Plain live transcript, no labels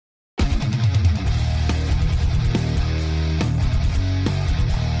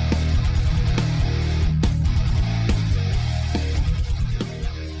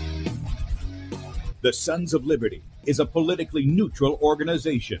The Sons of Liberty is a politically neutral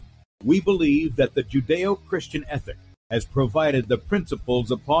organization. We believe that the Judeo-Christian ethic has provided the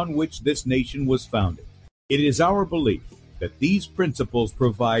principles upon which this nation was founded. It is our belief that these principles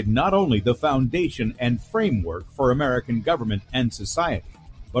provide not only the foundation and framework for American government and society,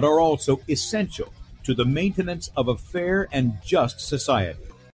 but are also essential to the maintenance of a fair and just society.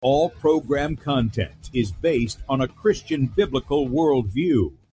 All program content is based on a Christian biblical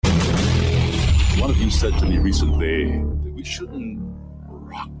worldview. One of you said to me recently that we shouldn't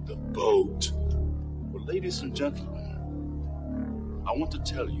rock the boat. Well, ladies and gentlemen, I want to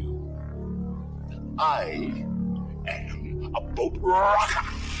tell you that I am a boat rocker.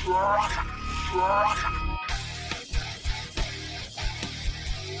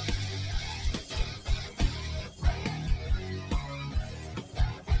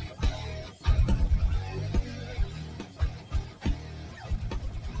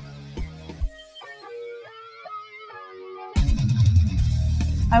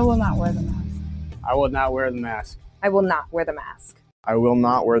 I will not wear the mask. I will not wear the mask. I will not wear the mask. I will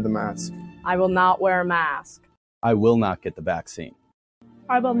not wear the mask. I will not wear a mask. I will not get the vaccine.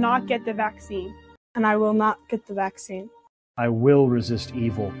 I will not get the vaccine. And I will not get the vaccine. I will resist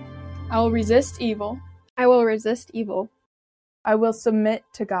evil. I will resist evil. I will resist evil. I will submit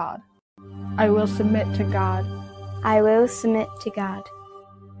to God. I will submit to God. I will submit to God.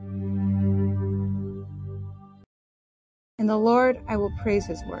 In the Lord I will praise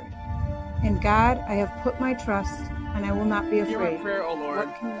his word. In God I have put my trust, and I will not be afraid. Hear my prayer, O Lord,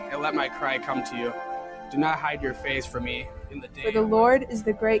 and let my cry come to you. Do not hide your face from me in the day. For the Lord is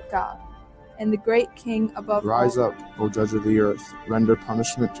the great God, and the great King above all. Rise up, O judge of the earth, render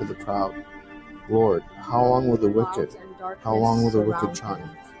punishment to the proud. Lord, how long will the wicked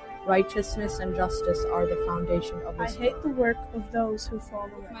triumph? Righteousness and justice are the foundation of his I hate the work of those who fall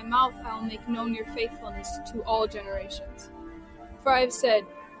away. With my mouth I will make known your faithfulness to all generations. For I have said,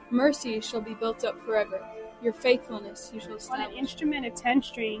 mercy shall be built up forever. Your faithfulness you shall establish. On an instrument of 10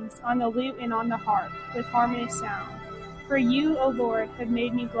 strings, on the lute and on the harp, with harmonious sound. For you, O Lord, have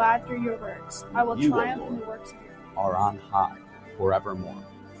made me glad through your works. I will triumph in the works of your hands. Are on high forevermore.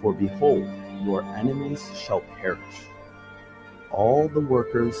 For behold, your enemies shall perish. All the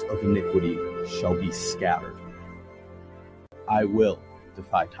workers of iniquity shall be scattered. I will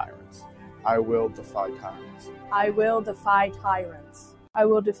defy tyrants. I will defy tyrants. I will defy tyrants. I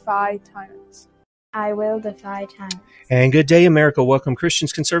will defy tyrants. I will defy tyrants. And good day, America. Welcome,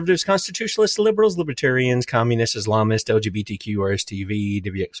 Christians, conservatives, constitutionalists, liberals, libertarians, communists, Islamists, LGBTQ, RSTV,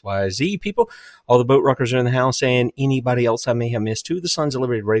 WXYZ people. All the boat rockers are in the house, and anybody else I may have missed to the Sons of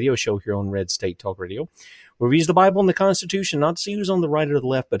Liberty radio show here on Red State Talk Radio. We use the Bible and the Constitution, not to see who's on the right or the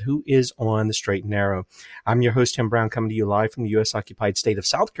left, but who is on the straight and narrow. I'm your host, Tim Brown, coming to you live from the U.S.-occupied state of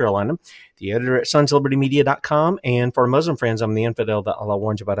South Carolina, the editor at sonsoflibertymedia.com, and for our Muslim friends, I'm the infidel that Allah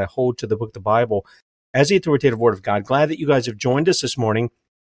warns you about. I hold to the book, the Bible, as the authoritative word of God. Glad that you guys have joined us this morning.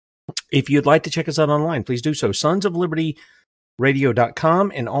 If you'd like to check us out online, please do so.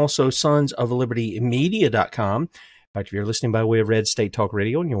 sonsoflibertyradio.com and also sonsoflibertymedia.com. In fact, if you're listening by way of Red State Talk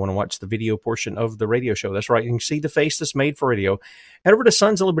Radio and you want to watch the video portion of the radio show, that's right, you can see the face that's made for radio. Head over to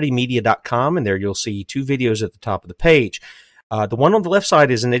sonsoflibertymedia.com, and there you'll see 2 videos at the top of the page. The one on the left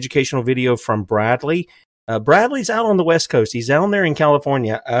side is an educational video from Bradley. Bradley's out on the West Coast. He's down there in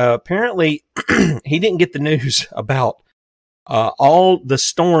California. Apparently, he didn't get the news about all the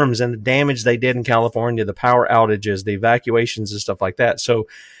storms and the damage they did in California, the power outages, the evacuations and stuff like that. So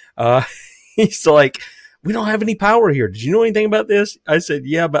he's like, we don't have any power here. Did you know anything about this? I said,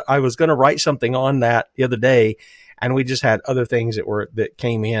 yeah, but I was going to write something on that the other day, and we just had other things that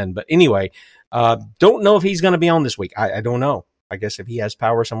came in. But anyway, don't know if he's going to be on this week. I don't know. I guess if he has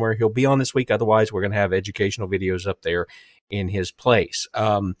power somewhere, he'll be on this week. Otherwise, we're going to have educational videos up there in his place.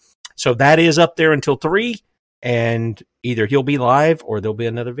 So that is up there until 3, and either he'll be live or there'll be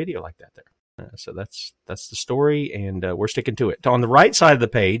another video like that there. So that's the story, and we're sticking to it. On the right side of the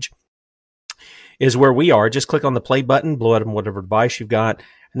page is where we are. Just click on the play button, blow it on whatever device you've got,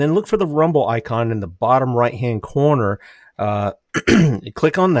 and then look for the Rumble icon in the bottom right-hand corner.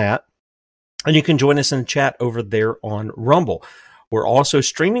 Click on that, and you can join us in the chat over there on Rumble. We're also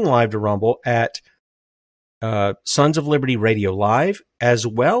streaming live to Rumble at Sons of Liberty Radio Live, as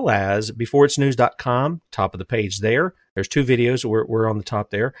well as beforeitsnews.com, top of the page there. There's 2 videos. We're on the top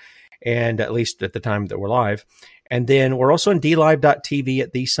there, and at least at the time that we're live. And then we're also on DLive.tv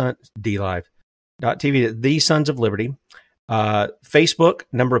at DLive.tv at The Sons of Liberty. Facebook,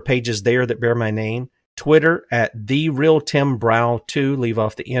 number of pages there that bear my name. Twitter at The Real Tim Brow 2. Leave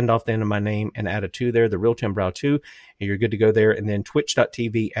off the end of my name and add a 2 there, The Real Tim Brow 2. And you're good to go there. And then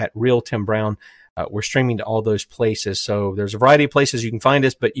twitch.tv at Real Tim Brown. We're streaming to all those places. So there's a variety of places you can find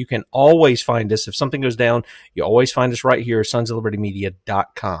us, but you can always find us. If something goes down, you always find us right here,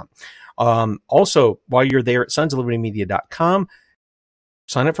 sonsoflibertymedia.com. Also, while you're there at sonsoflibertymedia.com,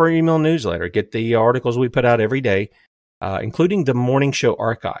 sign up for our email newsletter. Get the articles we put out every day, including the morning show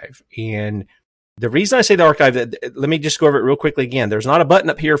archive. And the reason I say the archive, let me just go over it real quickly again. There's not a button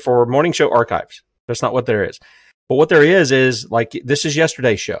up here for morning show archives. That's not what there is. But what there is like, this is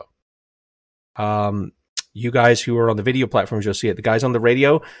yesterday's show. You guys who are on the video platforms, you'll see it. The guys on the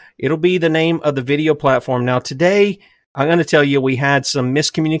radio, it'll be the name of the video platform. Now, today, I'm going to tell you we had some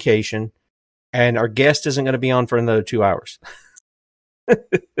miscommunication, and our guest isn't going to be on for another 2 hours.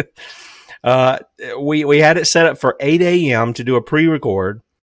 We had it set up for 8 a.m. to do a pre-record.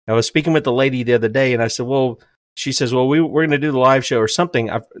 I was speaking with the lady the other day, and I said, she says, we're going to do the live show or something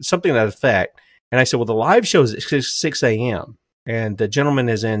to that effect. And I said, the live show is at 6 a.m. and the gentleman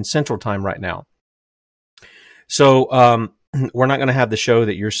is in Central Time right now. So we're not going to have the show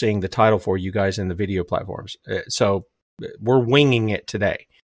that you're seeing the title for, you guys, in the video platforms. So we're winging it today.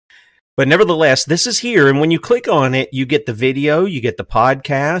 But nevertheless, this is here, and when you click on it, you get the video, you get the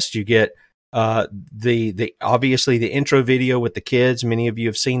podcast, you get the obviously the intro video with the kids. Many of you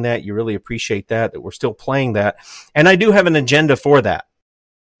have seen that. You really appreciate that we're still playing that. And I do have an agenda for that.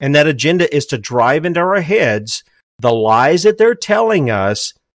 And that agenda is to drive into our heads the lies that they're telling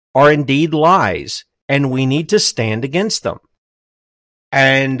us are indeed lies, and we need to stand against them.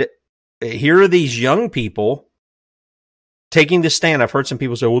 And here are these young people taking the stand. I've heard some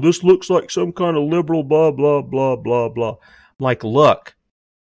people say, this looks like some kind of liberal, blah, blah, blah, blah, blah. I'm like, look,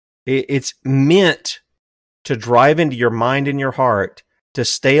 it's meant to drive into your mind and your heart to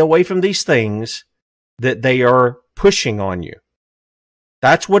stay away from these things that they are pushing on you.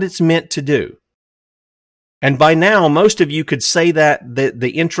 That's what it's meant to do. And by now, most of you could say that the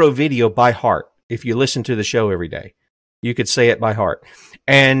intro video by heart. If you listen to the show every day, you could say it by heart.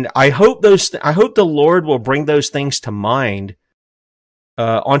 And I hope the Lord will bring those things to mind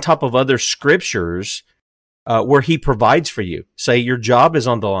on top of other scriptures where he provides for you. Say your job is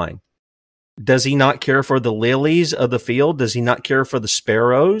on the line. Does he not care for the lilies of the field? Does he not care for the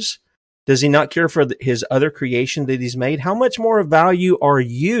sparrows? Does he not care for his other creation that he's made? How much more of value are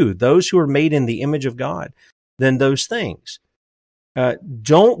you, those who are made in the image of God, than those things?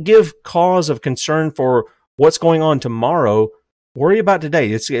 Don't give cause of concern for what's going on tomorrow. Worry about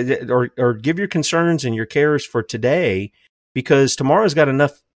today. Or give your concerns and your cares for today, because tomorrow's got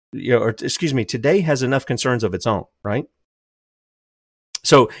enough, today has enough concerns of its own, right?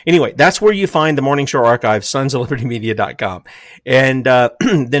 So anyway, that's where you find the morning show archive, sonsoflibertymedia.com. And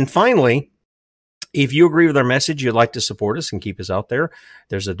then finally, if you agree with our message, you'd like to support us and keep us out there,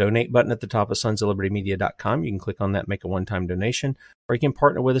 there's a donate button at the top of sonsoflibertymedia.com. You can click on that, make a one-time donation, or you can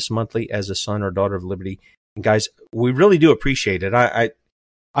partner with us monthly as a son or daughter of liberty. And guys, we really do appreciate it. I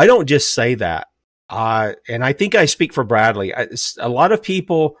don't just say that. And I think I speak for Bradley. A lot of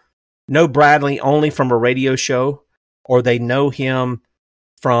people know Bradley only from a radio show, or they know him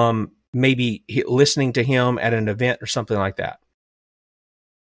from maybe listening to him at an event or something like that.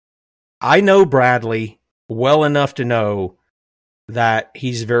 I know Bradley well enough to know that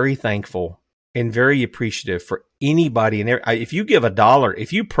he's very thankful and very appreciative for anybody. And if you give $1,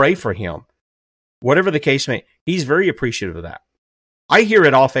 if you pray for him, whatever the case may, he's very appreciative of that. I hear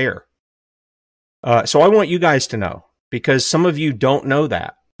it off air. So I want you guys to know, because some of you don't know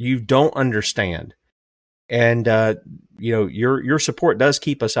that. You don't understand. And, your support does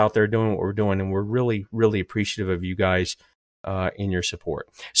keep us out there doing what we're doing. And we're really, really appreciative of you guys in your support.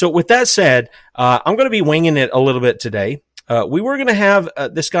 So with that said, I'm going to be winging it a little bit today. We were going to have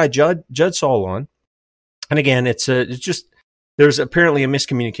this guy, Judd Saul, on. And again, it's just, there's apparently a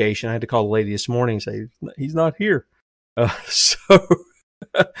miscommunication. I had to call the lady this morning and say, he's not here.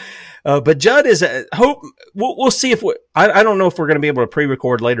 But Judd is hope. We'll see if I don't know if we're going to be able to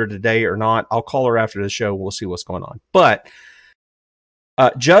pre-record later today or not. I'll call her after the show. We'll see what's going on. But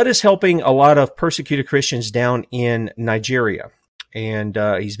Judd is helping a lot of persecuted Christians down in Nigeria, and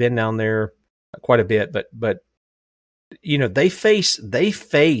he's been down there quite a bit. But they face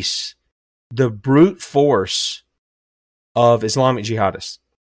the brute force of Islamic jihadists.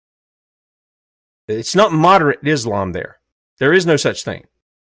 It's not moderate Islam there. There is no such thing.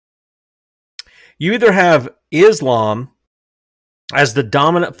 You either have Islam as the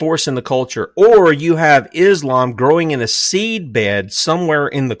dominant force in the culture, or you have Islam growing in a seed bed somewhere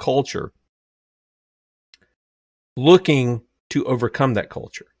in the culture, looking to overcome that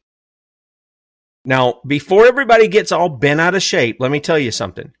culture. Now, before everybody gets all bent out of shape, let me tell you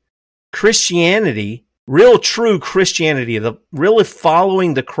something. Christianity, real true Christianity, the really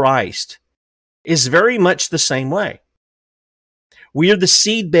following the Christ, is very much the same way. We are the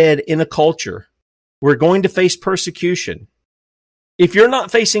seedbed in a culture. We're going to face persecution. If you're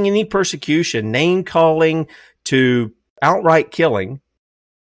not facing any persecution, name calling to outright killing,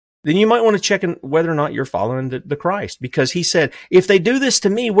 then you might want to check in whether or not you're following the Christ. Because he said, if they do this to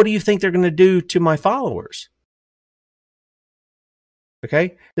me, what do you think they're going to do to my followers?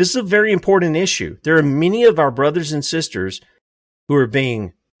 Okay? This is a very important issue. There are many of our brothers and sisters who are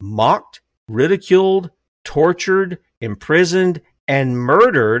being mocked, ridiculed, tortured, imprisoned, and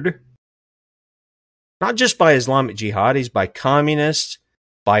murdered, not just by Islamic jihadis, by communists,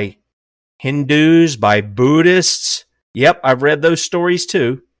 by Hindus, by Buddhists. Yep, I've read those stories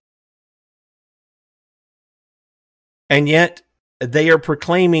too. And yet, they are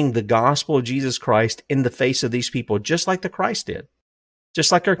proclaiming the gospel of Jesus Christ in the face of these people, just like the Christ did.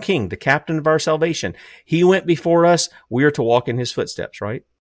 Just like our King, the captain of our salvation. He went before us. We are to walk in his footsteps, right?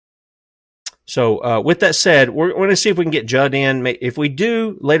 So with that said, we're going to see if we can get Judd in. If we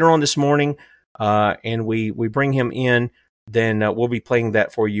do later on this morning and we bring him in, then we'll be playing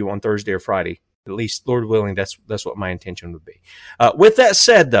that for you on Thursday or Friday. At least, Lord willing, that's what my intention would be. With that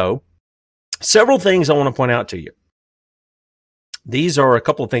said, though, several things I want to point out to you. These are a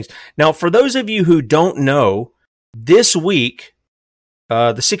couple of things. Now, for those of you who don't know, this week,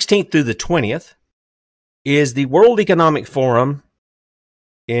 the 16th through the 20th, is the World Economic Forum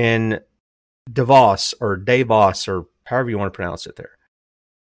in Davos, or however you want to pronounce it there.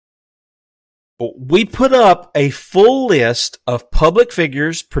 We put up a full list of public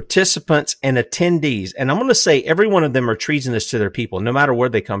figures, participants, and attendees. And I'm going to say every one of them are treasonous to their people, no matter where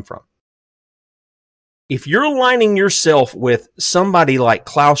they come from. If you're aligning yourself with somebody like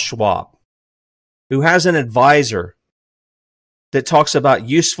Klaus Schwab, who has an advisor that talks about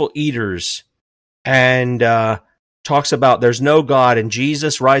useful eaters and talks about there's no God and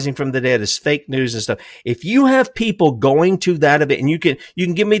Jesus rising from the dead is fake news and stuff. If you have people going to that event, and you can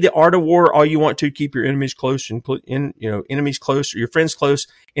give me the art of war all you want to, keep your enemies close and enemies close, or your friends close,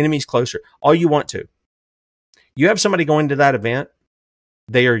 enemies closer, all you want to. You have somebody going to that event,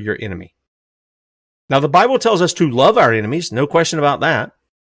 they are your enemy. Now, the Bible tells us to love our enemies, no question about that.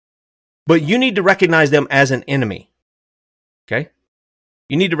 But you need to recognize them as an enemy. Okay?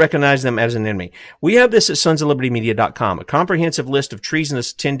 You need to recognize them as an enemy. We have this at sonsoflibertymedia.com, a comprehensive list of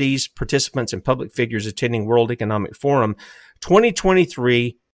treasonous attendees, participants, and public figures attending World Economic Forum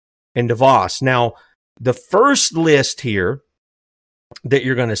 2023 in Davos. Now, the first list here that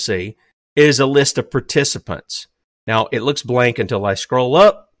you're going to see is a list of participants. Now, it looks blank until I scroll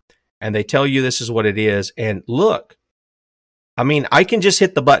up. And they tell you this is what it is. And look, I mean, I can just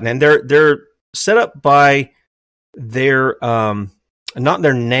hit the button, and they're set up by their not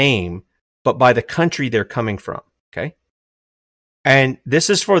their name, but by the country they're coming from. Okay, and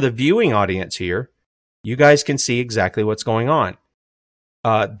this is for the viewing audience here. You guys can see exactly what's going on.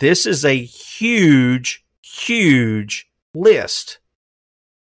 This is a huge, huge list.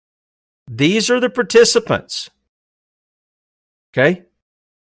 These are the participants. Okay.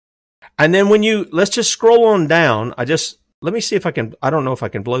 And then let's just scroll on down. Let me see if I can, I don't know if I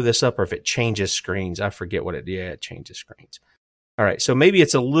can blow this up or if it changes screens. I forget it changes screens. All right. So maybe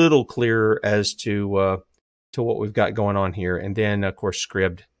it's a little clearer as to what we've got going on here. And then of course,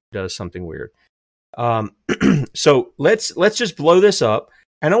 Scribd does something weird. So let's just blow this up,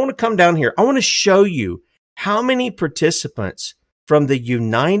 and I want to come down here. I want to show you how many participants from the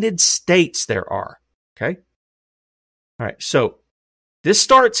United States there are. Okay. All right. So this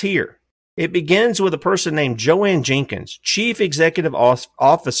starts here. It begins with a person named Joanne Jenkins, Chief Executive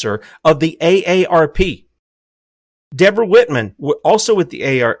Officer of the AARP. Deborah Whitman, also with the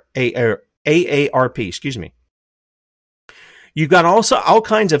AARP, excuse me. You've got also all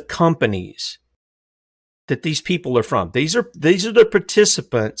kinds of companies that these people are from. These are the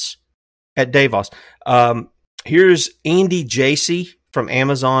participants at Davos. Here's Andy Jassy from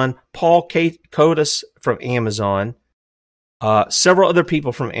Amazon, Paul Kotis from Amazon, several other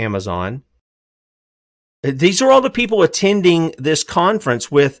people from Amazon. These are all the people attending this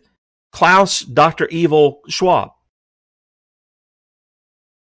conference with Klaus, Dr. Evil Schwab.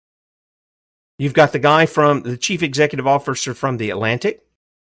 You've got the guy from the chief executive officer from the Atlantic.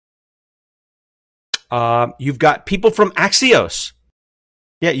 You've got people from Axios.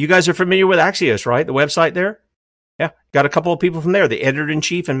 Yeah, you guys are familiar with Axios, right? The website there? Yeah, got a couple of people from there. The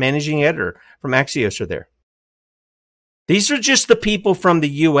editor-in-chief and managing editor from Axios are there. These are just the people from the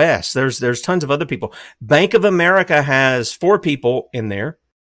U.S. There's tons of other people. Bank of America has 4 people in there.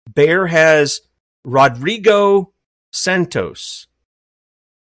 Bear has Rodrigo Santos.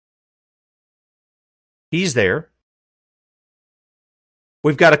 He's there.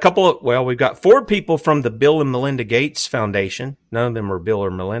 We've got we've got 4 people from the Bill and Melinda Gates Foundation. None of them are Bill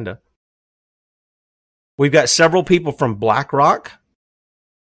or Melinda. We've got several people from BlackRock,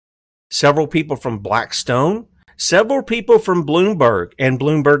 several people from Blackstone, several people from Bloomberg and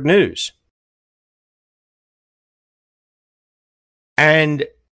Bloomberg News. And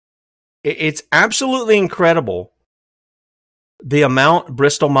it's absolutely incredible the amount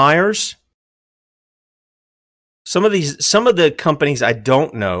Bristol Myers, some of the companies I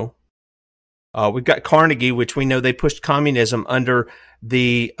don't know. We've got Carnegie, which we know they pushed communism under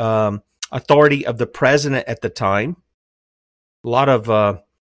the authority of the president at the time. A lot of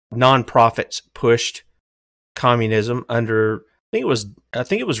nonprofits pushed communism under, I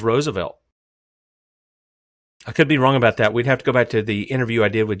think it was Roosevelt. I could be wrong about that. We'd have to go back to the interview I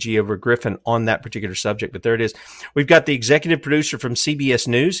did with Giova Griffin on that particular subject, but there it is. We've got the executive producer from CBS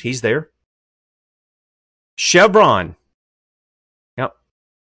News. He's there. Chevron. Yep.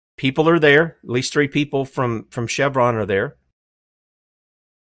 People are there. At least 3 people from Chevron are there.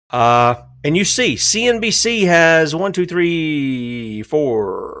 And you see, CNBC has 4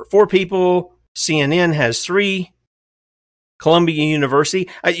 people. CNN has 3. Columbia University.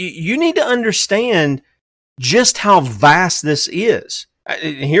 You need to understand just how vast this is.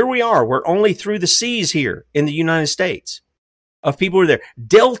 Here we are. We're only through the seas here in the United States of people who are there.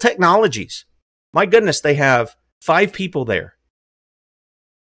 Dell Technologies. My goodness, they have 5 people there.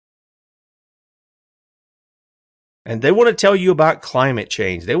 And they want to tell you about climate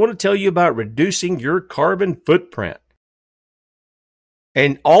change. They want to tell you about reducing your carbon footprint.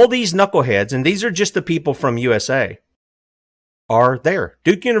 And all these knuckleheads, and these are just the people from USA, are there.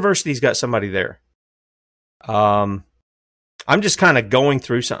 Duke University's got somebody there. I'm just kind of going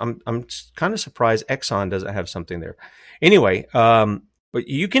through some. I'm kind of surprised Exxon doesn't have something there. Anyway, but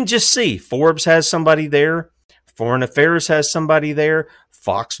you can just see Forbes has somebody there. Foreign Affairs has somebody there.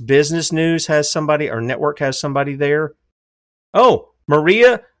 Fox Business News has somebody, or network has somebody there. Oh,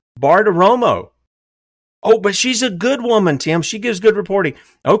 Maria Bartiromo. Oh, but she's a good woman, Tim. She gives good reporting.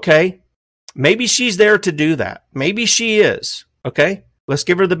 Okay, maybe she's there to do that. Maybe she is. Okay, let's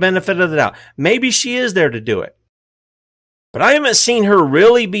give her the benefit of the doubt. Maybe she is there to do it. But I haven't seen her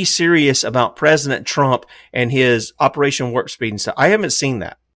really be serious about President Trump and his Operation Warp Speed and stuff. I haven't seen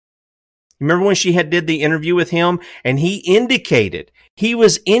that. Remember when she did the interview with him, and he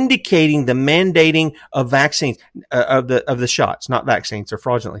was indicating the mandating of vaccines, of the shots, not vaccines. They're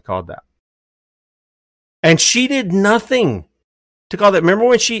fraudulently called that. And she did nothing to call that. Remember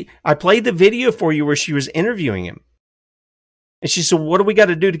when I played the video for you where she was interviewing him. And she said, what do we got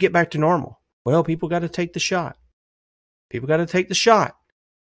to do to get back to normal? Well, people got to take the shot. People got to take the shot.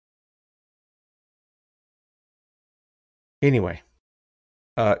 Anyway.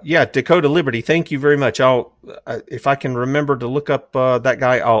 Dakota Liberty, thank you very much. I'll if I can remember to look up that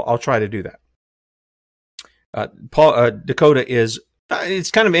guy, I'll try to do that. Dakota is,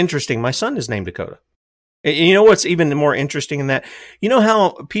 it's kind of interesting. My son is named Dakota. And you know what's even more interesting in that? You know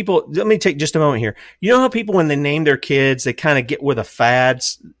how people, let me take just a moment here. You know how people, when they name their kids, they kind of get with a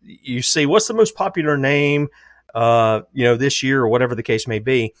fads. You see, what's the most popular name, this year or whatever the case may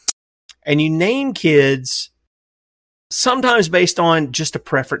be. And you name kids sometimes based on just a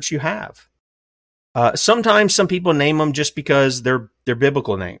preference you have. Sometimes some people name them just because they're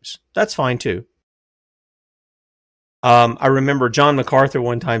biblical names. That's fine too. I remember John MacArthur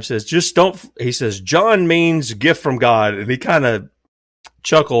one time says, he says, John means gift from God. And he kind of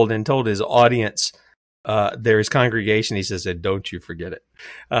chuckled and told his audience, his congregation, he says, don't you forget it.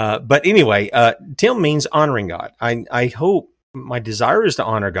 But anyway, Tim means honoring God. I hope, my desire is to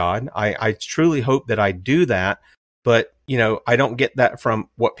honor God. I truly hope that I do that. But, I don't get that from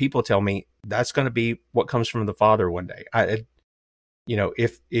what people tell me. That's going to be what comes from the Father one day.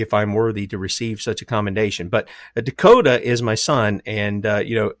 If I'm worthy to receive such a commendation. But Dakota is my son, and,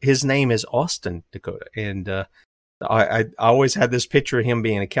 his name is Austin Dakota. And I always had this picture of him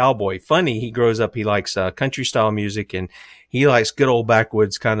being a cowboy. Funny, he grows up, he likes country style music, and he likes good old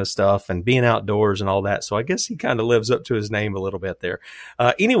backwoods kind of stuff and being outdoors and all that. So I guess he kind of lives up to his name a little bit there.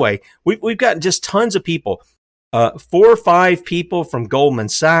 Anyway, we've got just tons of people. 4 or 5 people from Goldman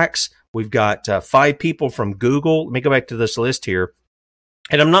Sachs. We've got 5 people from Google. Let me go back to this list here.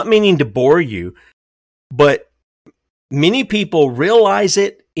 And I'm not meaning to bore you, but many people realize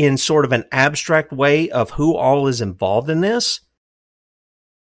it in sort of an abstract way of who all is involved in this,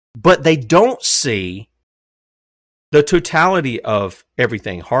 but they don't see the totality of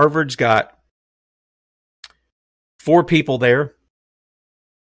everything. Harvard's got 4 people there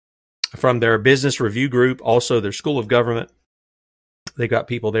from their business review group, also their School of Government. They got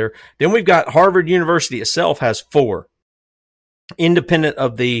people there. Then we've got Harvard University itself has 4. independent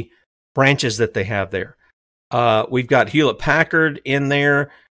of the branches that they have there. We've got Hewlett Packard in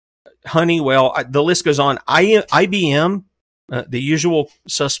there, Honeywell. The list goes on. IBM, the usual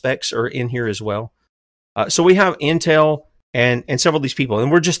suspects are in here as well. So we have Intel and several of these people,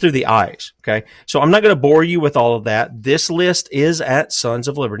 and we're just through the eyes. Okay, so I'm not going to bore you with all of that. This list is at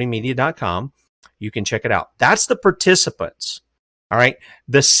sonsoflibertymedia.com. You can check it out. That's the participants. All right.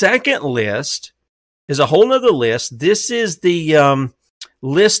 The second list is a whole nother list. This is the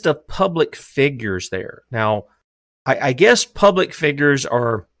list of public figures there. Now, I guess public figures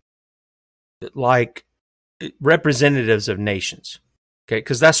are like representatives of nations. Okay,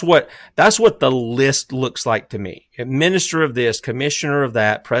 because that's what the list looks like to me. A minister of this, commissioner of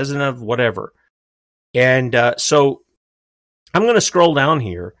that, president of whatever. And so I'm going to scroll down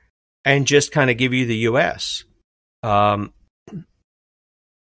here and just kind of give you the U.S.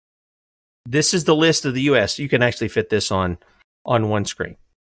 This is the list of the U.S. You can actually fit this on one screen.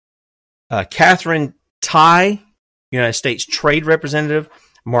 Catherine Tai, United States Trade Representative.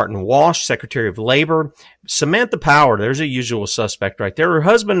 Martin Walsh, Secretary of Labor. Samantha Power, there's a usual suspect right there. Her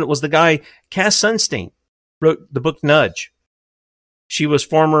husband was the guy, Cass Sunstein, wrote the book Nudge. She was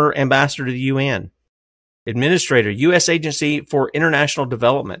former ambassador to the UN. Administrator, U.S. Agency for International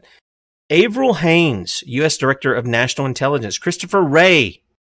Development. Avril Haines, U.S. Director of National Intelligence. Christopher Wray,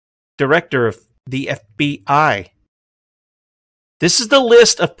 Director of the FBI. This is the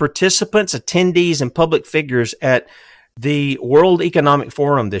list of participants, attendees, and public figures at the World Economic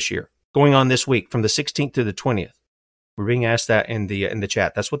Forum this year, going on this week from the 16th to the 20th. We're being asked that in the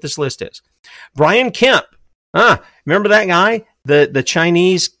chat. That's what this list is. Brian Kemp. Remember that guy?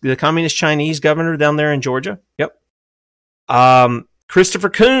 The communist Chinese governor down there in Georgia? Yep. Christopher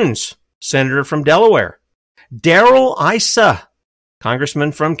Coons, senator from Delaware. Darrell Issa,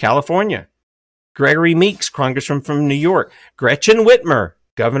 congressman from California. Gregory Meeks, congressman from New York. Gretchen Whitmer,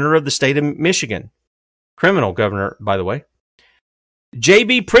 governor of the state of Michigan. Criminal governor, by the way.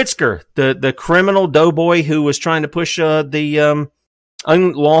 J.B. Pritzker, the criminal doughboy who was trying to push the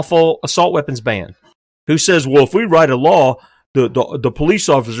unlawful assault weapons ban, who says, well, if we write a law, the police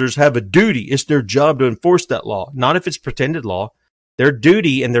officers have a duty. It's their job to enforce that law, not if it's pretended law. Their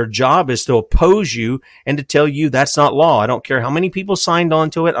duty and their job is to oppose you and to tell you that's not law. I don't care how many people signed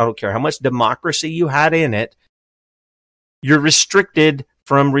on to it. I don't care how much democracy you had in it. You're restricted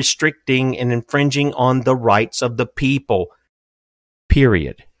from restricting and infringing on the rights of the people.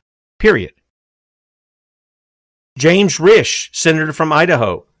 Period. James Risch, senator from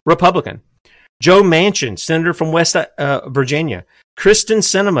Idaho, Republican. Joe Manchin, senator from West Virginia. Kristen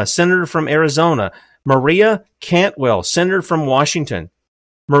Sinema, senator from Arizona. Maria Cantwell, senator from Washington.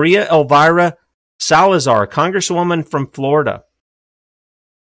 Maria Elvira Salazar, congresswoman from Florida.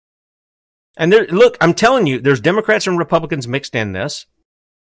 And look, I'm telling you, there's Democrats and Republicans mixed in this.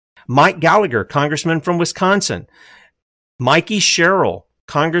 Mike Gallagher, congressman from Wisconsin. Mikey Sherrill,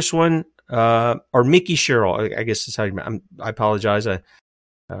 congressman, or Mickey Sherrill, I guess is how you. I apologize.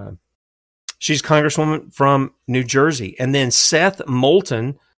 She's congresswoman from New Jersey, and then Seth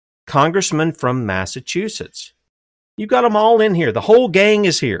Moulton, congressman from Massachusetts. You got them all in here. The whole gang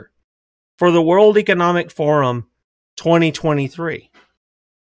is here for the World Economic Forum 2023.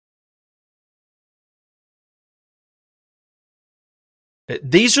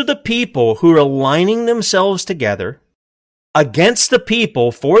 These are the people who are aligning themselves together against the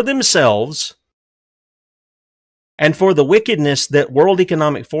people for themselves and for the wickedness that World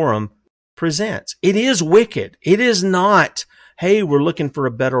Economic Forum presents. It is wicked. It is not, hey, we're looking for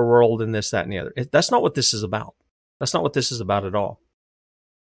a better world and this, that, and the other. That's not what this is about. That's not what this is about at all.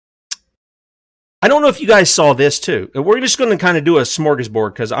 I don't know if you guys saw this too. We're just going to kind of do a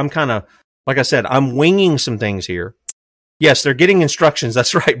smorgasbord because I'm kind of, like I said, I'm winging some things here. Yes, they're getting instructions.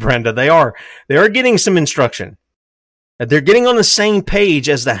 That's right, Brenda. They are getting some instruction. They're getting on the same page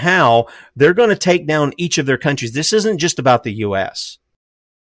as to how they're going to take down each of their countries. This isn't just about the U.S.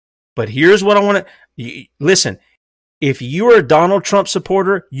 But here's what I want to listen. If you are a Donald Trump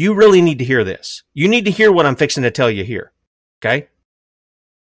supporter, you really need to hear this. You need to hear what I'm fixing to tell you here. Okay?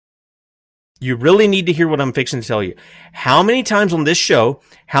 You really need to hear what I'm fixing to tell you. How many times on this show,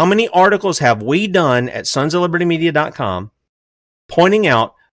 how many articles have we done at sonsoflibertymedia.com pointing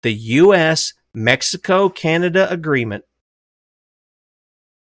out the U.S. Mexico-Canada agreement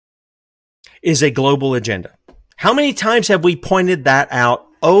is a global agenda? How many times have we pointed that out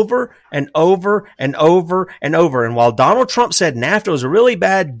over and over and over and over? And while Donald Trump said NAFTA was a really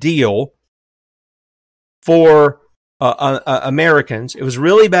bad deal for Americans, it was a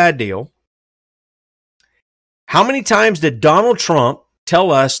really bad deal. How many times did Donald Trump tell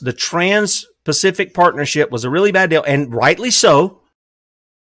us the Trans-Pacific Partnership was a really bad deal, and rightly so.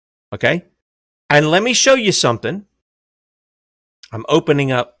 Okay? And let me show you something. I'm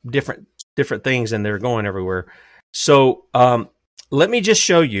opening up different things, and they're going everywhere. So let me just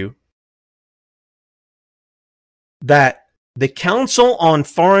show you that the Council on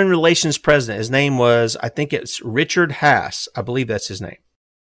Foreign Relations president, his name was, I think it's Richard Haas. I believe that's his name.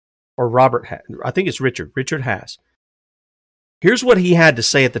 Or Robert Haas. I think it's Richard Haas. Here's what he had to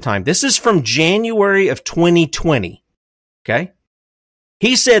say at the time. This is from January of 2020. Okay?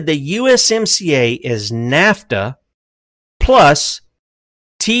 He said the USMCA is NAFTA plus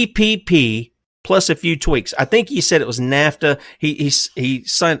TPP plus a few tweaks. I think he said it was NAFTA. He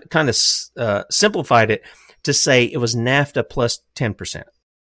kind of simplified it to say it was NAFTA plus 10%.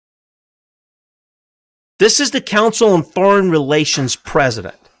 This is the Council on Foreign Relations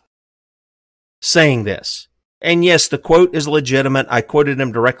president saying this. And yes, the quote is legitimate. I quoted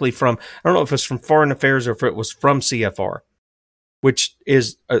him directly from, I don't know if it's from Foreign Affairs or if it was from CFR, which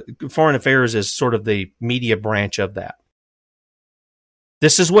is, Foreign Affairs is sort of the media branch of that.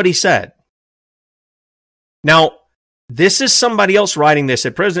 This is what he said. Now, this is somebody else writing this,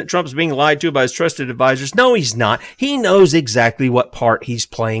 that President Trump's being lied to by his trusted advisors. No, he's not. He knows exactly what part he's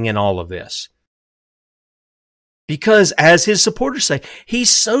playing in all of this. Because, as his supporters say, he's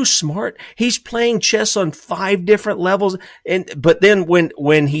so smart. He's playing chess on 5 different levels. But then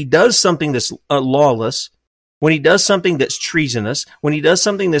when he does something that's lawless, when he does something that's treasonous, when he does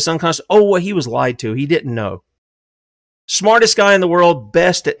something that's unconstitutional, well, he was lied to. He didn't know. Smartest guy in the world,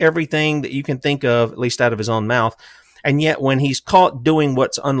 best at everything that you can think of, at least out of his own mouth. And yet when he's caught doing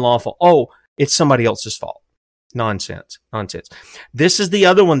what's unlawful, it's somebody else's fault. Nonsense. This is the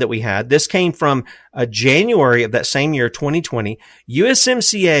other one that we had. This came from January of that same year, 2020.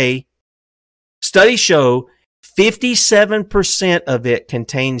 USMCA studies show 57% of it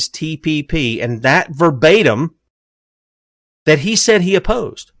contains TPP, and that verbatim that he said he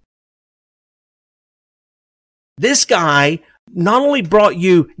opposed. This guy not only brought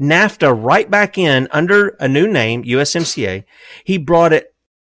you NAFTA right back in under a new name, USMCA, he brought it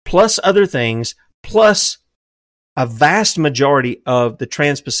plus other things, plus a vast majority of the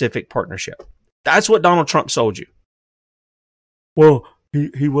Trans-Pacific Partnership. That's what Donald Trump sold you. Well,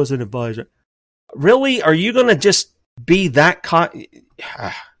 he was an advisor. Really? Are you going to just be that...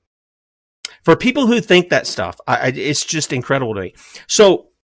 For people who think that stuff, it's just incredible to me. So,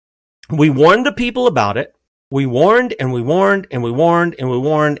 we warned the people about it. We warned and we warned and we warned and we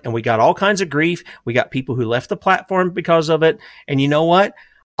warned, and we got all kinds of grief. We got people who left the platform because of it. And you know what?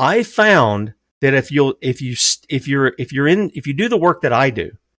 I found that if you do the work that I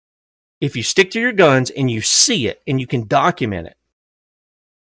do, if you stick to your guns and you see it and you can document it,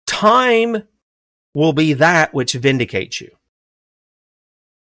 time will be that which vindicates you.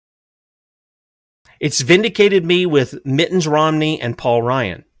 It's vindicated me with Mittens Romney and Paul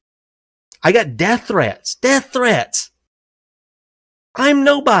Ryan. I got death threats. I'm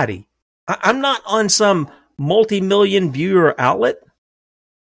nobody. I'm not on some multi-million viewer outlet.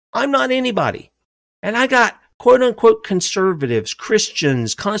 I'm not anybody. And I got quote unquote conservatives,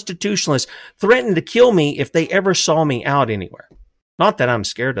 Christians, constitutionalists threatening to kill me if they ever saw me out anywhere. Not that I'm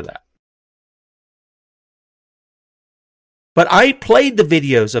scared of that. But I played the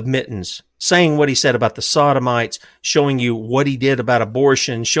videos of Mittens saying what he said about the sodomites, showing you what he did about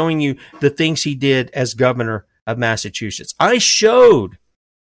abortion, showing you the things he did as governor of Massachusetts. I showed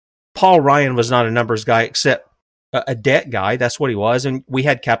Paul Ryan was not a numbers guy except a debt guy. That's what he was. And we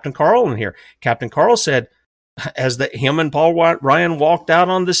had Captain Carl in here. Captain Carl said, as him and Paul Ryan walked out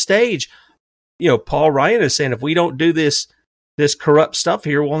on the stage, Paul Ryan is saying, if we don't do this corrupt stuff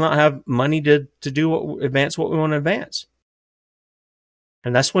here, we'll not have money to advance what we want to advance.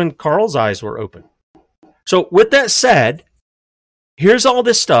 And that's when Carl's eyes were open. So with that said, here's all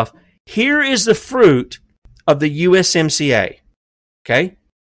this stuff. Here is the fruit of the USMCA. Okay?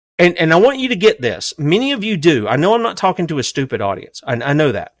 And I want you to get this. Many of you do. I know I'm not talking to a stupid audience. I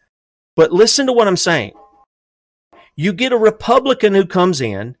know that. But listen to what I'm saying. You get a Republican who comes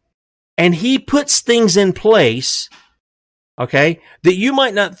in and he puts things in place, okay, that you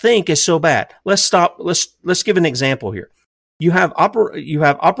might not think is so bad. Let's give an example here. You have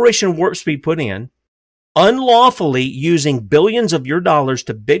Operation Warp Speed put in, unlawfully using billions of your dollars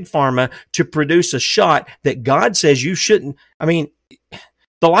to Big Pharma to produce a shot that God says you shouldn't. I mean,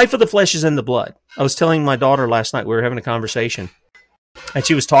 the life of the flesh is in the blood. I was telling my daughter last night, we were having a conversation, and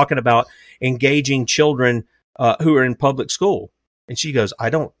she was talking about engaging children who are in public school. And she goes,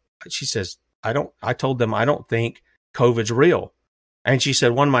 I told them, I don't think COVID's real. And she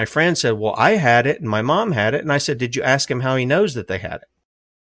said, one of my friends said, well, I had it and my mom had it. And I said, did you ask him how he knows that they had it?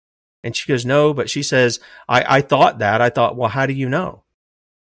 And she goes, no, but she says, I thought that. I thought, well, how do you know?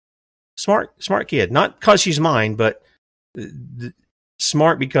 Smart kid. Not because she's mine, but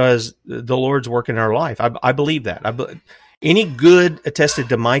smart because the Lord's working in her life. I believe that. Any good attested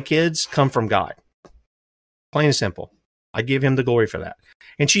to my kids come from God. Plain and simple. I give him the glory for that.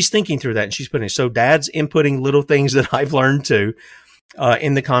 And she's thinking through that, and she's putting it. So dad's inputting little things that I've learned too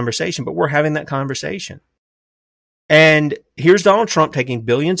in the conversation, but we're having that conversation. And here's Donald Trump taking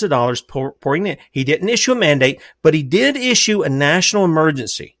billions of dollars, pouring in. He didn't issue a mandate, but he did issue a national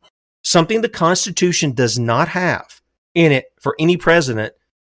emergency, something the Constitution does not have in it for any president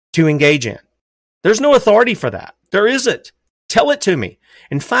to engage in. There's no authority for that. There isn't. Tell it to me.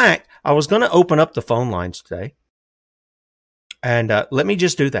 In fact, I was going to open up the phone lines today. And let me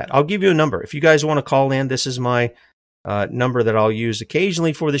just do that. I'll give you a number. If you guys want to call in, this is my number that I'll use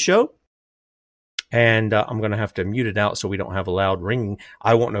occasionally for the show. And I'm going to have to mute it out so we don't have a loud ringing.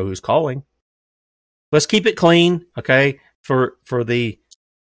 I won't know who's calling. Let's keep it clean, okay? For the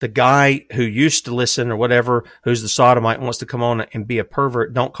guy who used to listen or whatever, who's the sodomite and wants to come on and be a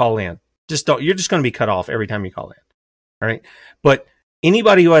pervert, don't call in. Just don't. You're just going to be cut off every time you call in. All right? But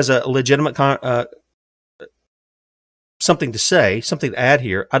anybody who has a legitimate something to say, something to add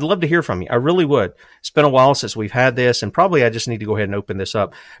here, I'd love to hear from you. I really would. It's been a while since we've had this, and probably I just need to go ahead and open this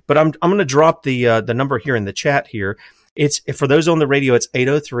up. But I'm going to drop the number here in the chat here. It's for those on the radio, it's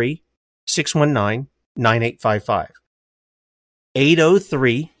 803-619-9855.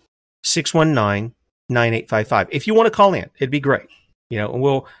 803-619-9855. If you want to call in, it'd be great. You know,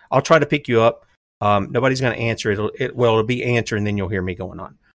 and I'll try to pick you up. Nobody's going to answer. It'll be answer, and then you'll hear me going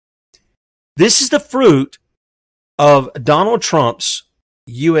on. This is the fruit of Donald Trump's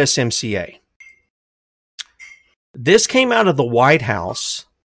USMCA. This came out of the White House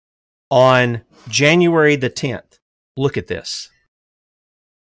on January the 10th. Look at this.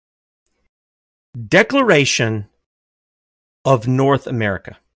 Declaration of North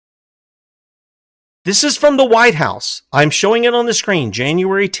America. This is from the White House. I'm showing it on the screen,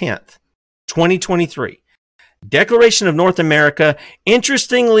 January 10th, 2023. Declaration of North America.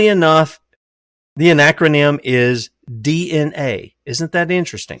 Interestingly enough, the acronym is DNA. Isn't that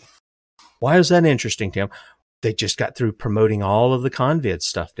interesting? Why is that interesting, Tim? They just got through promoting all of the convid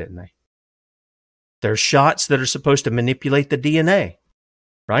stuff, didn't they? There's shots that are supposed to manipulate the DNA,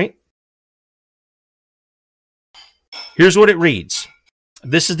 right? Here's what it reads.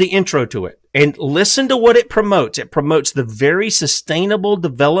 This is the intro to it. And listen to what it promotes. It promotes the very sustainable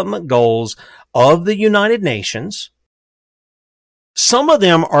development goals of the United Nations. Some of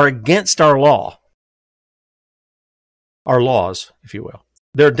them are against our laws, if you will.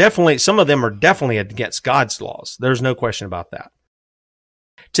 Some of them are definitely against God's laws. There's no question about that.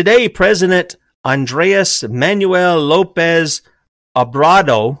 Today, President Andres Manuel Lopez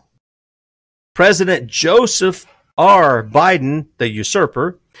Obrador, President Joseph R. Biden, the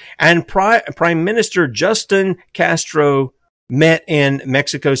usurper, and Prime Minister Justin Castro met in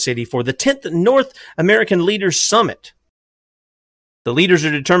Mexico City for the 10th North American Leaders Summit. The leaders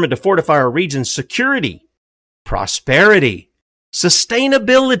are determined to fortify our region's security, prosperity,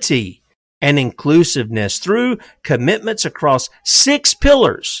 sustainability, and inclusiveness through commitments across 6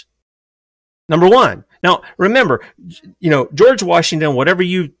 pillars. Number 1. Now, remember, George Washington, whatever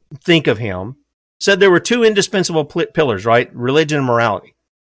you think of him, said there were 2 indispensable pillars, right? Religion and morality.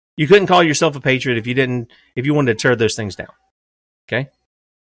 You couldn't call yourself a patriot if you wanted to tear those things down. Okay?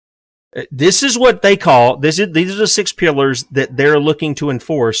 This is what they call, these are the 6 pillars that they're looking to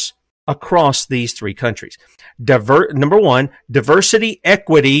enforce across these 3 countries. Number 1, diversity,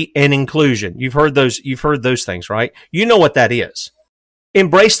 equity, and inclusion. You've heard those things, right? You know what that is.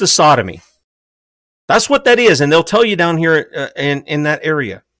 Embrace the sodomy. That's what that is, and they'll tell you down here in that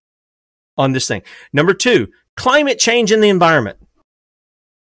area on this thing. Number 2, climate change in the environment.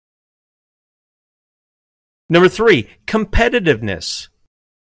 Number 3, competitiveness.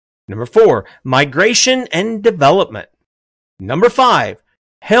 Number 4, migration and development. Number 5,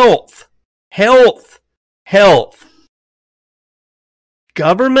 health.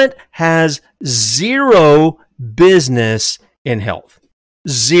 Government has 0 business in health.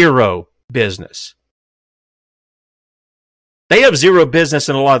 0 business. They have 0 business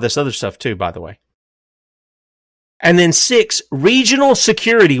in a lot of this other stuff too, by the way. And then 6, regional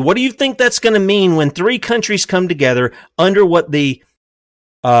security. What do you think that's going to mean when 3 countries come together under what the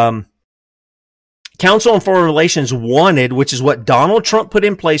Council on Foreign Relations wanted, which is what Donald Trump put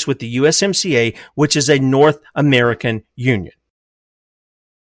in place with the USMCA, which is a North American Union?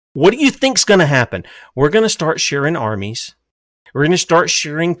 What do you think's going to happen? We're going to start sharing armies. We're going to start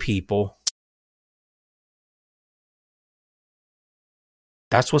sharing people.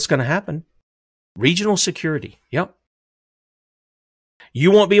 That's what's going to happen. Regional security. Yep. You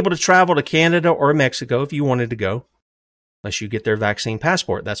won't be able to travel to Canada or Mexico if you wanted to go, unless you get their vaccine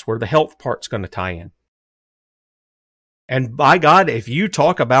passport. That's where the health part's going to tie in. And by God, if you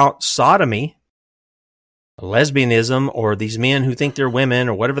talk about sodomy, lesbianism, or these men who think they're women,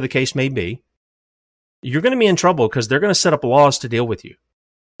 or whatever the case may be, you're going to be in trouble because they're going to set up laws to deal with you.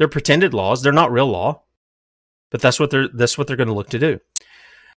 They're pretended laws. They're not real law, but that's what they're going to look to do.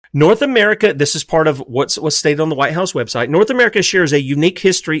 North America, this is part of what's stated on the White House website. North America shares a unique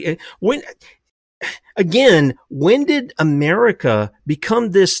history. When did America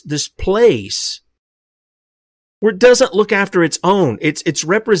become this place where it doesn't look after its own? Its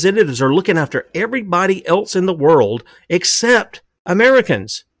representatives are looking after everybody else in the world except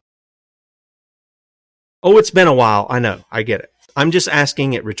Americans. Oh, it's been a while. I know. I get it. I'm just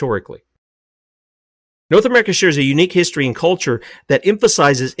asking it rhetorically. North America shares a unique history and culture that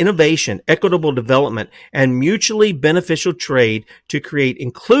emphasizes innovation, equitable development, and mutually beneficial trade to create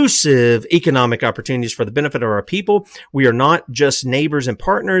inclusive economic opportunities for the benefit of our people. We are not just neighbors and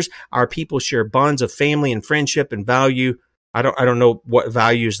partners. Our people share bonds of family and friendship and value. I don't know what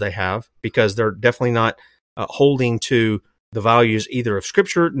values they have, because they're definitely not holding to the values either of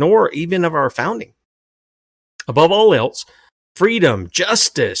Scripture nor even of our founding. Above all else, freedom,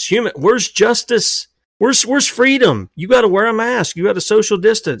 justice, human. Where's justice? Where's freedom? You got to wear a mask. You got to social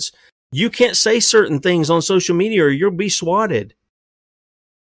distance. You can't say certain things on social media or you'll be swatted.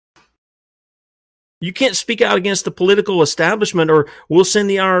 You can't speak out against the political establishment or we'll send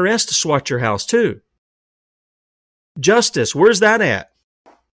the IRS to swat your house too. Justice, where's that at?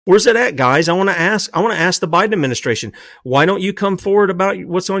 Where's it at, guys? I want to ask the Biden administration, why don't you come forward about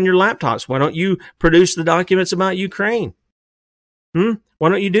what's on your laptops? Why don't you produce the documents about Ukraine? Why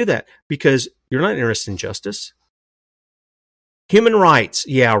don't you do that? Because you're not interested in justice. Human rights.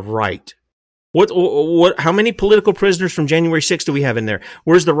 Yeah, right. What, how many political prisoners from January 6th do we have in there?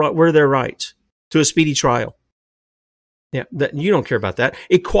 Where are their rights to a speedy trial? Yeah, you don't care about that.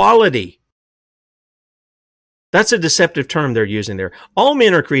 Equality. That's a deceptive term they're using there. All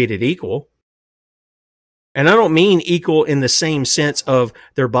men are created equal. And I don't mean equal in the same sense of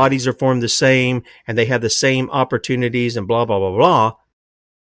their bodies are formed the same and they have the same opportunities and blah, blah, blah, blah.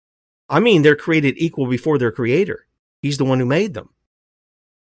 I mean, they're created equal before their creator. He's the one who made them.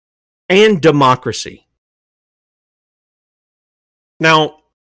 And democracy. Now,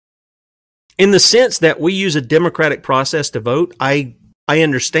 in the sense that we use a democratic process to vote, I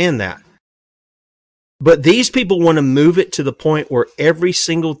understand that. But these people want to move it to the point where every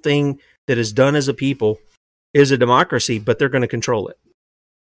single thing that is done as a people is a democracy, but they're going to control it.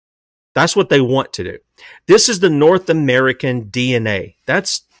 That's what they want to do. This is the North American DNA.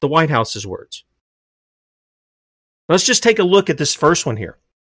 That's the White House's words. Let's just take a look at this first one here.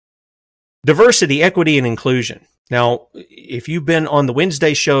 Diversity, equity, and inclusion. Now, if you've been on the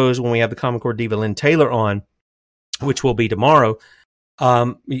Wednesday shows when we have the Common Core Diva Lynn Taylor on, which will be tomorrow,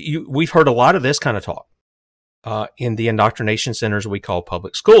 we've heard a lot of this kind of talk in the indoctrination centers we call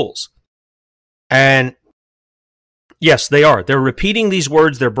public schools. And yes, they are. They're repeating these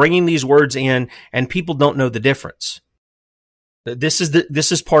words. They're bringing these words in, and people don't know the difference. This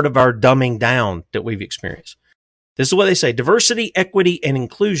is part of our dumbing down that we've experienced. This is what they say. Diversity, equity, and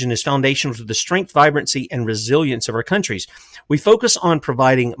inclusion is foundational to the strength, vibrancy, and resilience of our countries. We focus on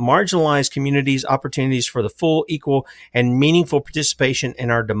providing marginalized communities opportunities for the full, equal, and meaningful participation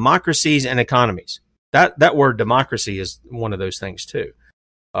in our democracies and economies. That word democracy is one of those things too.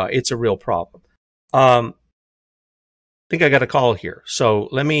 It's a real problem. I think I got a call here. So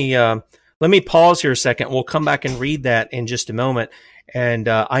let me pause here a second. We'll come back and read that in just a moment. And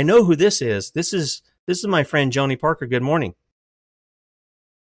I know who this is. This is my friend Joni Parker. Good morning.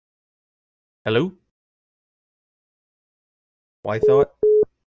 Hello? Well,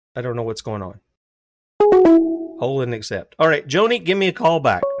 I don't know what's going on. Hold and accept. All right, Joni, give me a call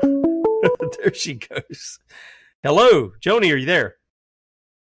back. There she goes. Hello, Joni, are you there?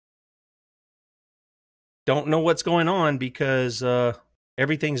 Don't know what's going on because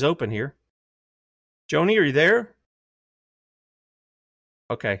everything's open here. Joni, are you there?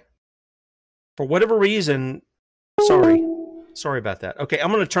 Okay. For whatever reason, sorry about that. Okay,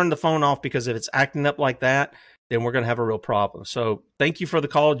 I'm going to turn the phone off because if it's acting up like that, then we're going to have a real problem. So thank you for the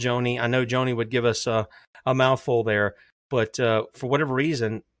call, Joni. I know Joni would give us a mouthful there, but for whatever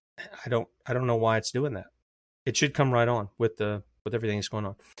reason, I don't know why it's doing that. It should come right on with everything that's going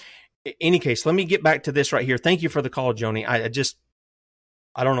on. In any case, let me get back to this right here. Thank you for the call, Joni.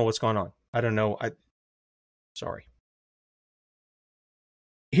 I don't know what's going on. I don't know. Sorry.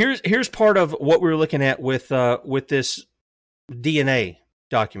 Here's part of what we were looking at with this DNA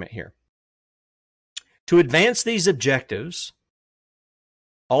document here. To advance these objectives,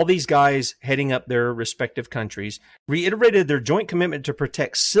 all these guys heading up their respective countries reiterated their joint commitment to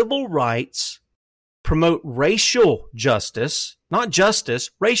protect civil rights, promote racial justice, not justice,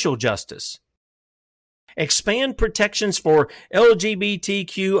 racial justice, expand protections for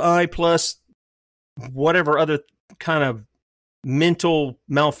LGBTQI plus whatever other kind of mental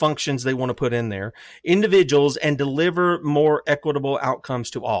malfunctions they want to put in there, individuals, and deliver more equitable outcomes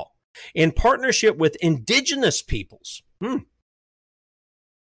to all. In partnership with indigenous peoples,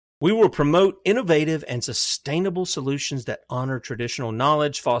 we will promote innovative and sustainable solutions that honor traditional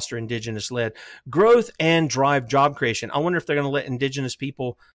knowledge, foster indigenous-led growth, and drive job creation. I wonder if they're going to let indigenous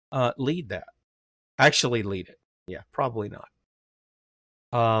people lead that. Actually lead it. Yeah, probably not.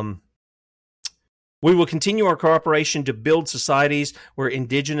 We will continue our cooperation to build societies where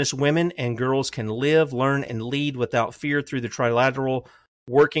indigenous women and girls can live, learn, and lead without fear through the Trilateral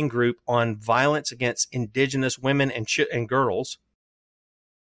Working Group on Violence Against Indigenous Women and Girls.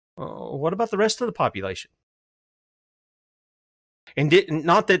 What about the rest of the population? And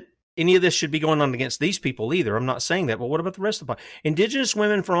not that any of this should be going on against these people either. I'm not saying that, but what about the rest of the population? Indigenous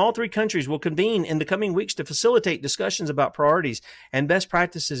women from all three countries will convene in the coming weeks to facilitate discussions about priorities and best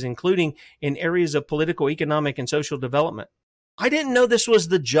practices, including in areas of political, economic, and social development. I didn't know this was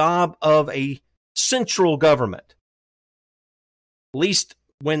the job of a central government. At least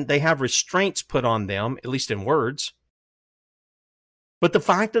when they have restraints put on them, at least in words. But the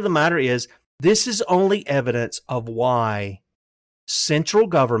fact of the matter is, this is only evidence of why central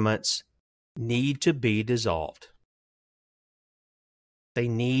governments need to be dissolved. They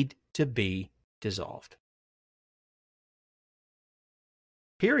need to be dissolved.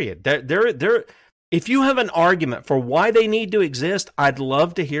 Period. If you have an argument for why they need to exist, I'd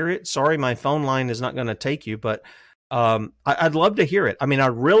love to hear it. Sorry, my phone line is not going to take you, but I'd love to hear it. I mean, I'd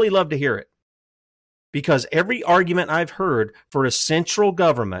really love to hear it. Because every argument I've heard for a central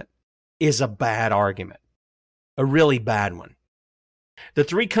government is a bad argument. A really bad one. The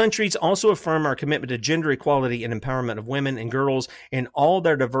three countries also affirm our commitment to gender equality and empowerment of women and girls in all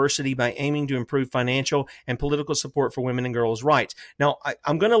their diversity by aiming to improve financial and political support for women and girls' rights. Now,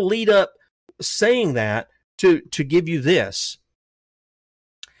 I'm going to lead up saying that to give you this.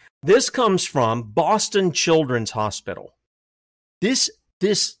 This comes from Boston Children's Hospital. This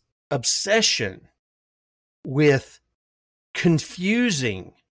obsession with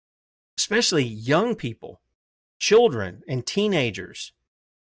confusing, especially young people, children and teenagers,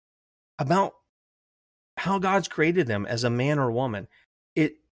 about how God's created them as a man or woman.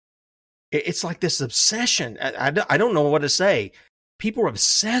 It's like this obsession. I don't know what to say. People are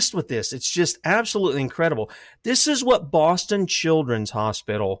obsessed with this. It's just absolutely incredible. This is what Boston Children's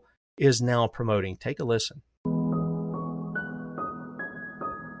Hospital is now promoting. Take a listen.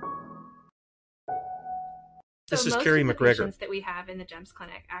 This is Carrie McGregor. Most of the patients that we have in the GEMS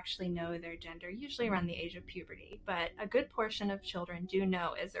clinic actually know their gender, usually around the age of puberty. But a good portion of children do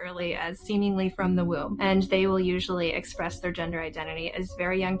know as early as seemingly from the womb. And they will usually express their gender identity as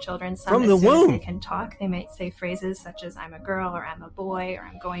very young children. Some from the womb. As they can talk, they might say phrases such as I'm a girl, or I'm a boy, or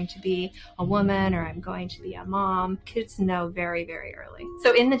I'm going to be a woman, or I'm going to be a mom. Kids know very, very early.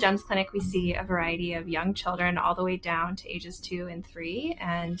 So in the GEMS clinic, we see a variety of young children all the way down to ages 2 and 3,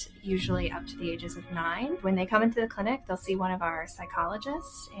 and usually up to the ages of 9. When they come into the clinic, they'll see one of our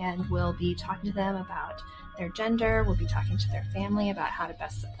psychologists, and we'll be talking to them about their gender. We'll be talking to their family about how to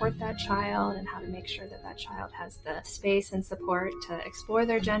best support that child and how to make sure that that child has the space and support to explore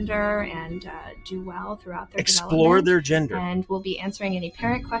their gender and do well throughout their development. Explore their gender. And we'll be answering any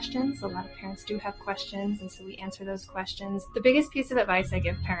parent questions. A lot of parents do have questions, and so we answer those questions. The biggest piece of advice I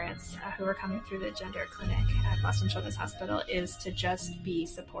give parents who are coming through the gender clinic at Boston Children's Hospital is to just be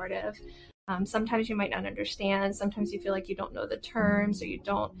supportive. Sometimes you might not understand. Sometimes you feel like you don't know the terms, or you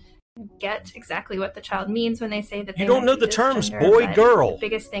don't get exactly what the child means when they say that they you don't know the terms, boy, girl. The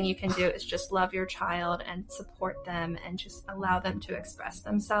biggest thing you can do is just love your child and support them and just allow them to express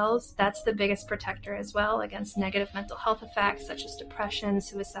themselves. That's the biggest protector as well against negative mental health effects such as depression,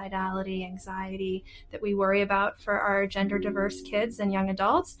 suicidality, anxiety that we worry about for our gender diverse kids and young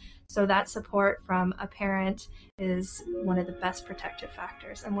adults. So that support from a parent is one of the best protective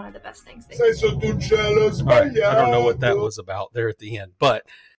factors and one of the best things they can do. All right, I don't know what that was about there at the end, but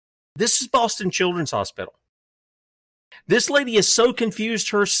this is Boston Children's Hospital. This lady is so confused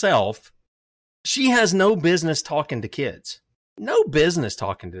herself, she has no business talking to kids. No business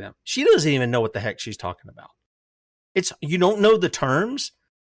talking to them. She doesn't even know what the heck she's talking about. You don't know the terms?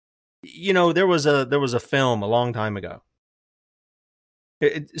 You know, there was a film a long time ago.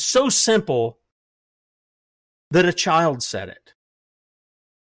 It's so simple that a child said it.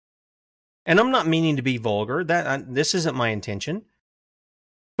 And I'm not meaning to be vulgar. This isn't my intention.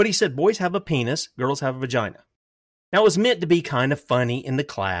 But he said, boys have a penis, girls have a vagina. Now, it was meant to be kind of funny in the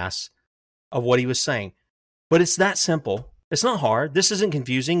class of what he was saying. But it's that simple. It's not hard. This isn't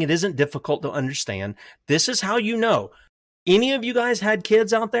confusing. It isn't difficult to understand. This is how you know. Any of you guys had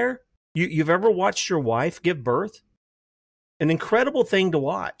kids out there? You've ever watched your wife give birth? An incredible thing to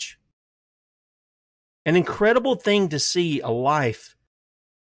watch. An incredible thing to see a life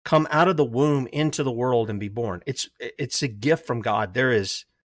come out of the womb into the world and be born. It's a gift from God.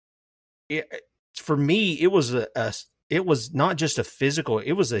 For me, it was not just a physical,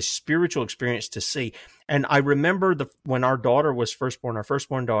 it was a spiritual experience to see. And I remember when our daughter was first born, our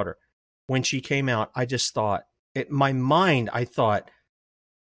firstborn daughter, when she came out, I just thought, I thought,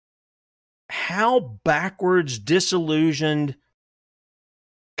 how backwards, disillusioned,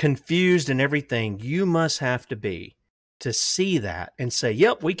 confused and everything you must have to be to see that and say,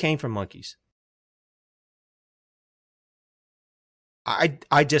 yep, we came from monkeys. I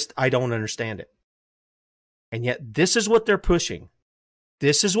don't understand it. And yet this is what they're pushing.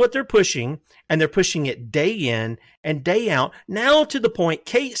 This is what they're pushing, and they're pushing it day in and day out. Now to the point,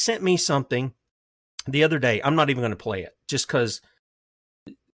 Kate sent me something the other day. I'm not even going to play it just because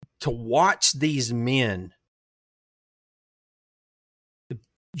to watch these men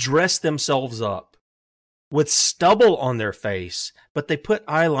dress themselves up with stubble on their face, but they put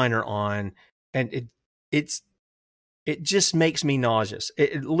eyeliner on, and it just makes me nauseous.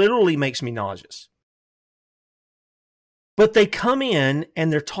 It literally makes me nauseous. But they come in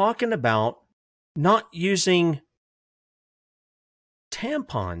and they're talking about not using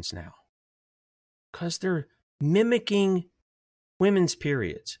tampons now because they're mimicking women's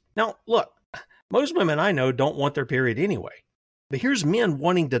periods. Now, look, most women I know don't want their period anyway. But here's men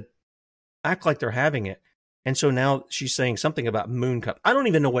wanting to act like they're having it. And so now she's saying something about moon cup. I don't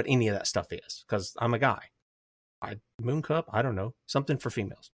even know what any of that stuff is because I'm a guy. Moon cup? I don't know. Something for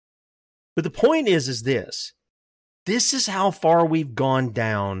females. But the point is this. This is how far we've gone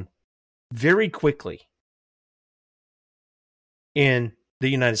down very quickly in the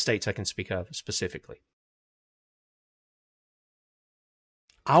United States, I can speak of specifically.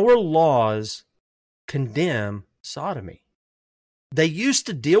 Our laws condemn sodomy. They used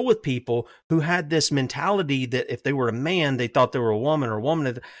to deal with people who had this mentality that if they were a man, they thought they were a woman, or a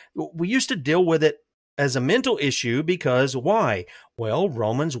woman. We used to deal with it as a mental issue because why? Well,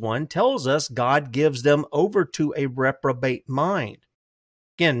 Romans 1 tells us God gives them over to a reprobate mind.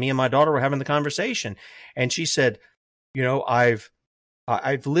 Again, me and my daughter were having the conversation, and she said, you know, I've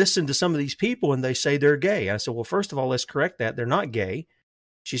listened to some of these people and they say they're gay. I said, well, first of all, let's correct that. They're not gay.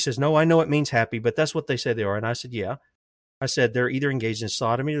 She says, no, I know it means happy, but that's what they say they are. And I said, yeah. I said, they're either engaged in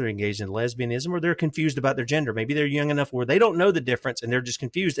sodomy, or they're engaged in lesbianism, or they're confused about their gender. Maybe they're young enough where they don't know the difference and they're just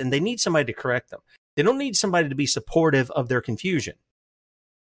confused and they need somebody to correct them. They don't need somebody to be supportive of their confusion.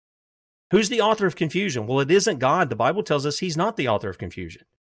 Who's the author of confusion? Well, it isn't God. The Bible tells us he's not the author of confusion.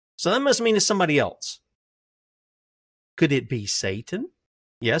 So that must mean it's somebody else. Could it be Satan?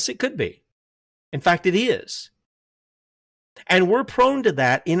 Yes, it could be. In fact, it is. And we're prone to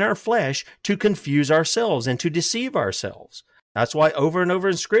that in our flesh to confuse ourselves and to deceive ourselves. That's why over and over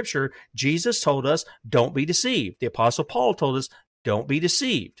in Scripture, Jesus told us, don't be deceived. The Apostle Paul told us, don't be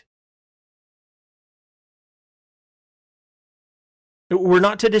deceived. We're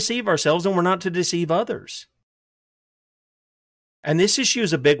not to deceive ourselves and we're not to deceive others. And this issue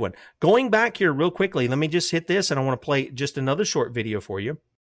is a big one. Going back here real quickly, let me just hit this, and I want to play just another short video for you.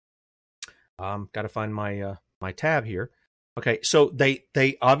 Got to find my my tab here. Okay, so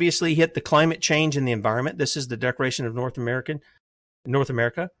they obviously hit the climate change and the environment. This is the Declaration of North America,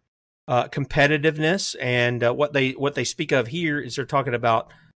 competitiveness, and what they speak of here is they're talking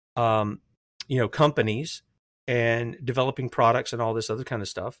about companies and developing products and all this other kind of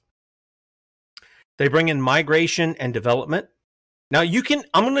stuff. They bring in migration and development. Now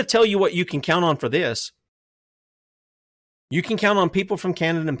I'm going to tell you what you can count on for this. You can count on people from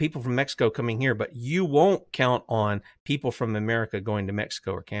Canada and people from Mexico coming here, but you won't count on people from America going to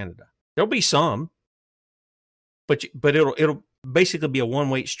Mexico or Canada. There'll be some, but it'll basically be a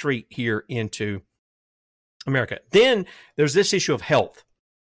one-way street here into America. Then there's this issue of health.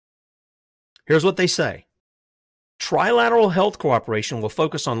 Here's what they say. Trilateral health cooperation will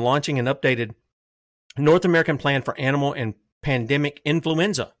focus on launching an updated North American plan for animal and pandemic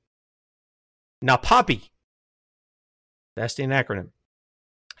influenza. Now, PAPI. That's the acronym.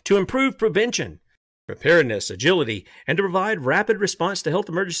 To improve prevention, preparedness, agility, and to provide rapid response to health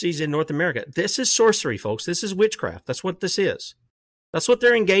emergencies in North America. This is sorcery, folks. This is witchcraft. That's what this is. That's what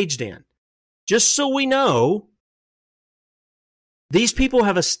they're engaged in. Just so we know, These people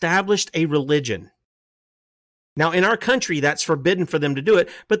have established a religion. Now, in our country, that's forbidden for them to do it,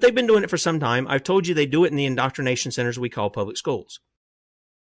 but they've been doing it for some time. I've told you they do it in the indoctrination centers we call public schools.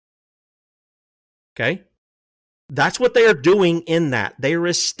 Okay? That's what they are doing in that. They are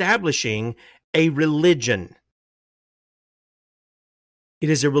establishing a religion. It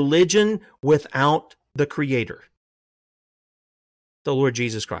is a religion without the Creator, the Lord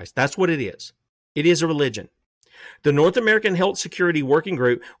Jesus Christ. That's what it is. It is a religion. The North American Health Security Working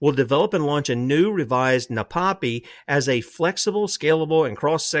Group will develop and launch a new revised NAPAPI as a flexible, scalable, and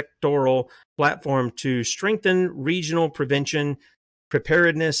cross-sectoral platform to strengthen regional prevention,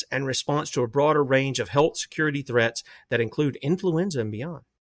 preparedness, and response to a broader range of health security threats that include influenza and beyond.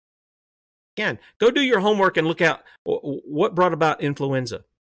 Again, go do your homework and look at what brought about influenza.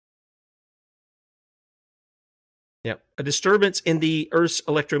 Yep, a disturbance in the Earth's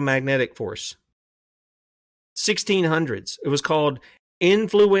electromagnetic force. 1600s. It was called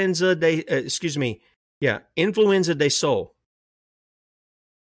Influenza Influenza de Sol.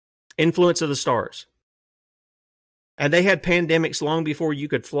 Influence of the stars. And they had pandemics long before you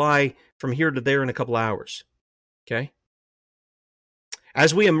could fly from here to there in a couple hours. Okay?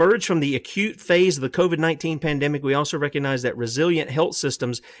 As we emerge from the acute phase of the COVID-19 pandemic, we also recognize that resilient health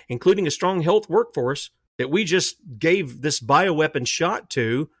systems, including a strong health workforce that we just gave this bioweapon shot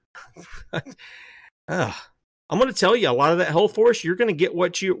to, I'm going to tell you, a lot of that health force, you're going to get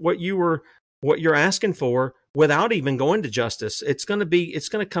what you're asking for without even going to justice. It's going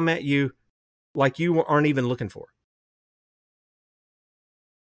to come at you like you aren't even looking for.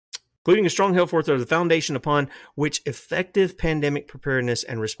 Including a strong health force are the foundation upon which effective pandemic preparedness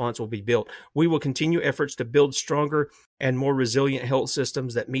and response will be built. We will continue efforts to build stronger and more resilient health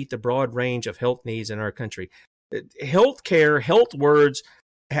systems that meet the broad range of health needs in our country. Healthcare, health words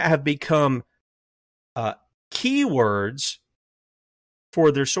have become keywords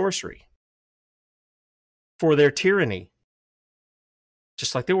for their sorcery, for their tyranny,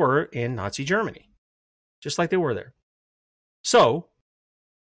 just like they were in Nazi Germany, just like they were there. So,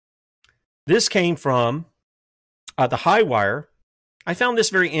 this came from the High Wire. I found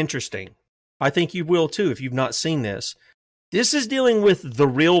this very interesting. I think you will too if you've not seen this. This is dealing with the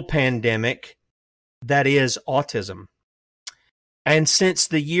real pandemic that is autism. And since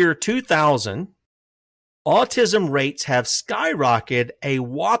the year 2000, autism rates have skyrocketed a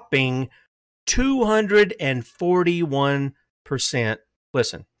whopping 241%.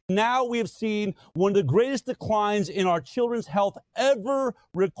 Listen. Now we have seen one of the greatest declines in our children's health ever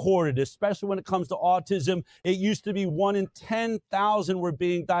recorded, especially when it comes to autism. It used to be 1 in 10,000 were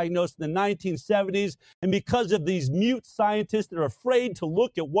being diagnosed in the 1970s. And because of these mute scientists that are afraid to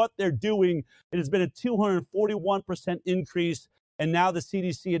look at what they're doing, it has been a 241% increase. And now the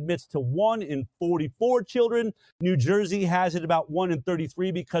CDC admits to 1 in 44 children. New Jersey has it about 1 in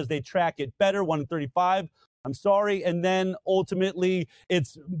 33 because they track it better, 1 in 35. I'm sorry. And then ultimately,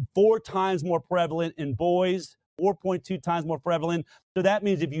 it's 4 times more prevalent in boys, 4.2 times more prevalent. So that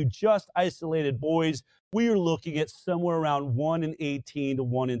means if you just isolated boys, we are looking at somewhere around 1 in 18 to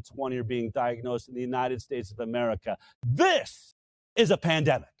 1 in 20 are being diagnosed in the United States of America. This is a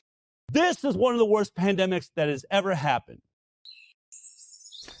pandemic. This is one of the worst pandemics that has ever happened.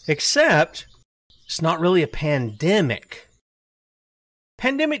 Except it's not really a pandemic.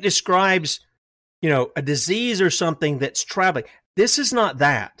 Pandemic describes, a disease or something that's traveling. This is not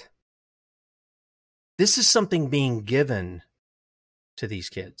that. This is something being given to these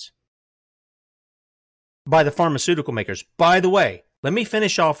kids by the pharmaceutical makers. By the way, let me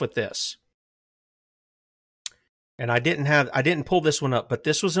finish off with this. And I didn't pull this one up, but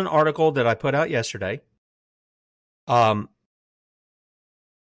this was an article that I put out yesterday. The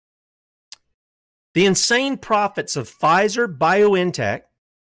insane profits of Pfizer, BioNTech,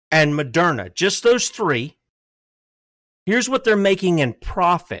 and Moderna, just those 3. Here's what they're making in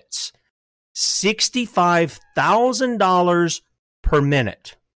profits. $65,000 per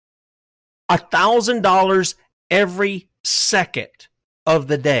minute. $1,000 every second of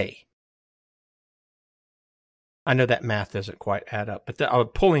the day. I know that math doesn't quite add up, but I'm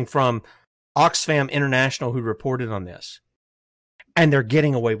pulling from Oxfam International, who reported on this. And they're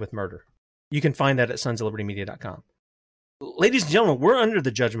getting away with murder. You can find that at sonsoflibertymedia.com. Ladies and gentlemen, we're under the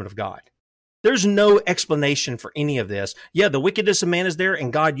judgment of God. There's no explanation for any of this. Yeah, the wickedness of man is there,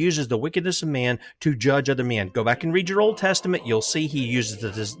 and God uses the wickedness of man to judge other men. Go back and read your Old Testament. You'll see he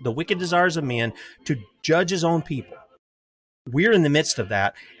uses the wicked desires of men to judge his own people. We're in the midst of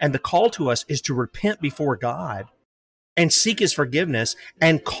that, and the call to us is to repent before God and seek his forgiveness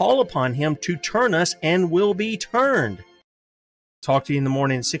and call upon him to turn us, and will be turned. Talk to you in the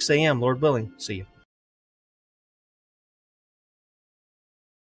morning at 6 a.m., Lord willing. See you.